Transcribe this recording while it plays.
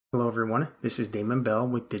Hello everyone, this is Damon Bell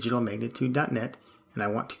with DigitalMagnitude.net, and I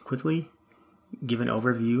want to quickly give an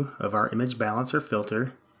overview of our image balancer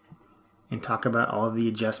filter and talk about all of the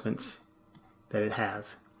adjustments that it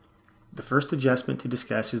has. The first adjustment to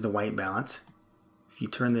discuss is the white balance. If you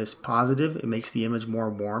turn this positive, it makes the image more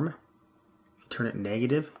warm. If you turn it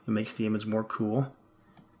negative, it makes the image more cool.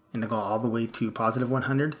 And I'll go all the way to positive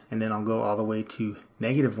 100, and then I'll go all the way to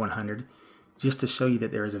negative 100, just to show you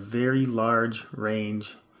that there is a very large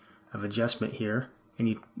range of adjustment here, and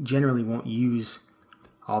you generally won't use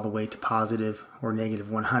all the way to positive or negative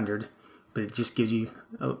 100, but it just gives you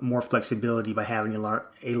more flexibility by having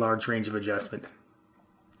a large range of adjustment.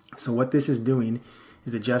 So what this is doing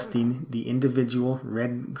is adjusting the individual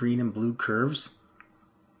red, green, and blue curves,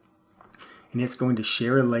 and it's going to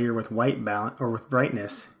share a layer with white balance or with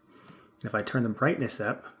brightness. And if I turn the brightness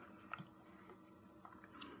up,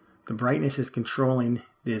 the brightness is controlling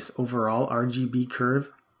this overall RGB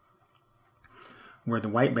curve, where the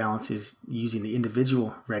white balance is using the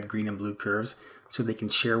individual red, green, and blue curves so they can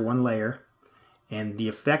share one layer. And the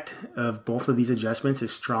effect of both of these adjustments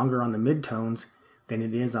is stronger on the midtones than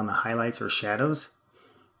it is on the highlights or shadows,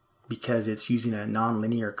 because it's using a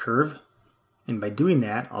non-linear curve. And by doing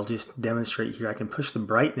that, I'll just demonstrate here. I can push the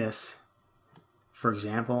brightness, for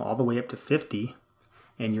example, all the way up to 50,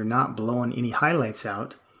 and you're not blowing any highlights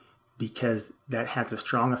out, because that has a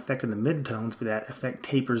strong effect on the midtones, but that effect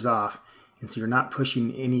tapers off. And so you're not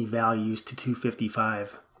pushing any values to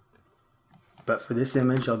 255. But for this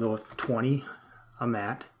image, I'll go with 20 on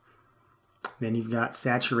that. Then you've got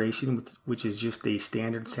saturation, which is just a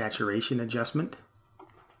standard saturation adjustment.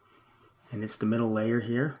 And it's the middle layer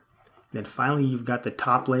here. And then finally, you've got the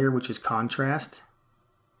top layer, which is contrast.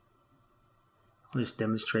 I'll just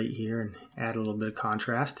demonstrate here and add a little bit of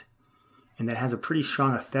contrast. And that has a pretty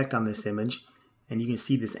strong effect on this image. And you can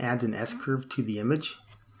see this adds an S-curve to the image.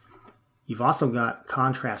 You've also got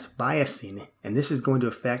contrast biasing, and this is going to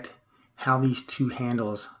affect how these two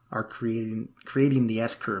handles are creating the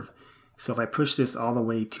S-curve. So if I push this all the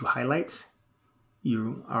way to highlights,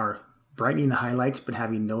 you are brightening the highlights but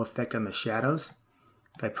having no effect on the shadows.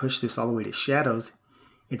 If I push this all the way to shadows,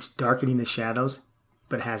 it's darkening the shadows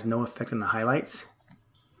but has no effect on the highlights.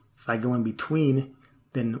 If I go in between,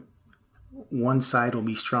 then one side will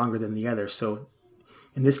be stronger than the other. So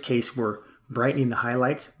in this case, we're brightening the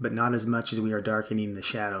highlights, but not as much as we are darkening the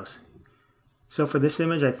shadows. So for this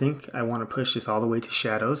image, I think I want to push this all the way to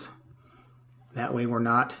shadows. That way we're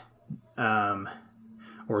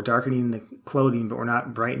darkening the clothing, but we're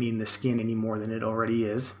not brightening the skin any more than it already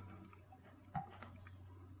is.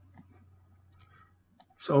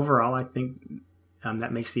 So overall, I think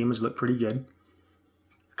that makes the image look pretty good.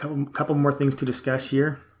 A couple more things to discuss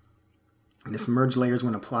here. This merge layers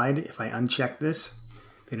when applied, if I uncheck this,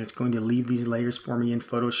 then it's going to leave these layers for me in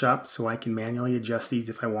Photoshop, so I can manually adjust these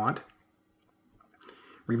if I want.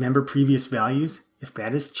 Remember previous values. If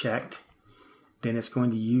that is checked, then it's going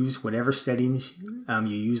to use whatever settings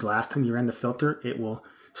you used last time you ran the filter. It will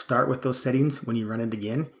start with those settings when you run it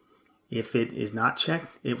again. If it is not checked,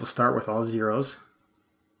 it will start with all zeros.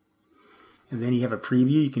 And then you have a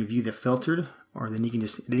preview. You can view the filtered, or then you can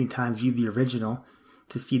just at any time view the original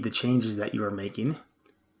to see the changes that you are making.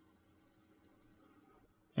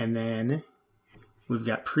 And then we've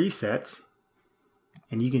got presets,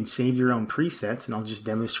 and you can save your own presets, and I'll just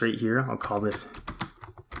demonstrate here. I'll call this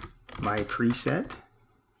my preset.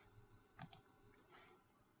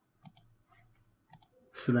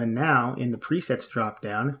 So then now in the presets drop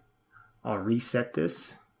down, I'll reset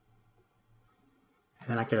this,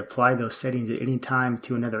 and then I can apply those settings at any time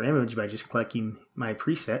to another image by just clicking my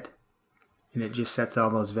preset, and it just sets all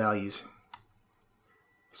those values.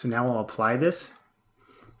 So now I'll apply this,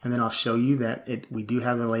 and then I'll show you that we do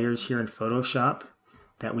have the layers here in Photoshop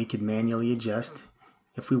that we could manually adjust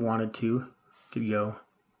if we wanted to. Could go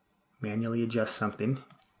manually adjust something.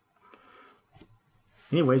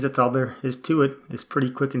 Anyways, that's all there is to it. It's pretty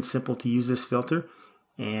quick and simple to use this filter,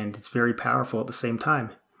 and it's very powerful at the same time.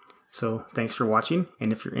 So thanks for watching,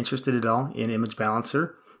 and if you're interested at all in Image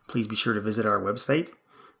Balancer, please be sure to visit our website.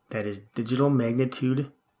 That is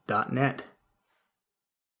DigitalMagnitude.net.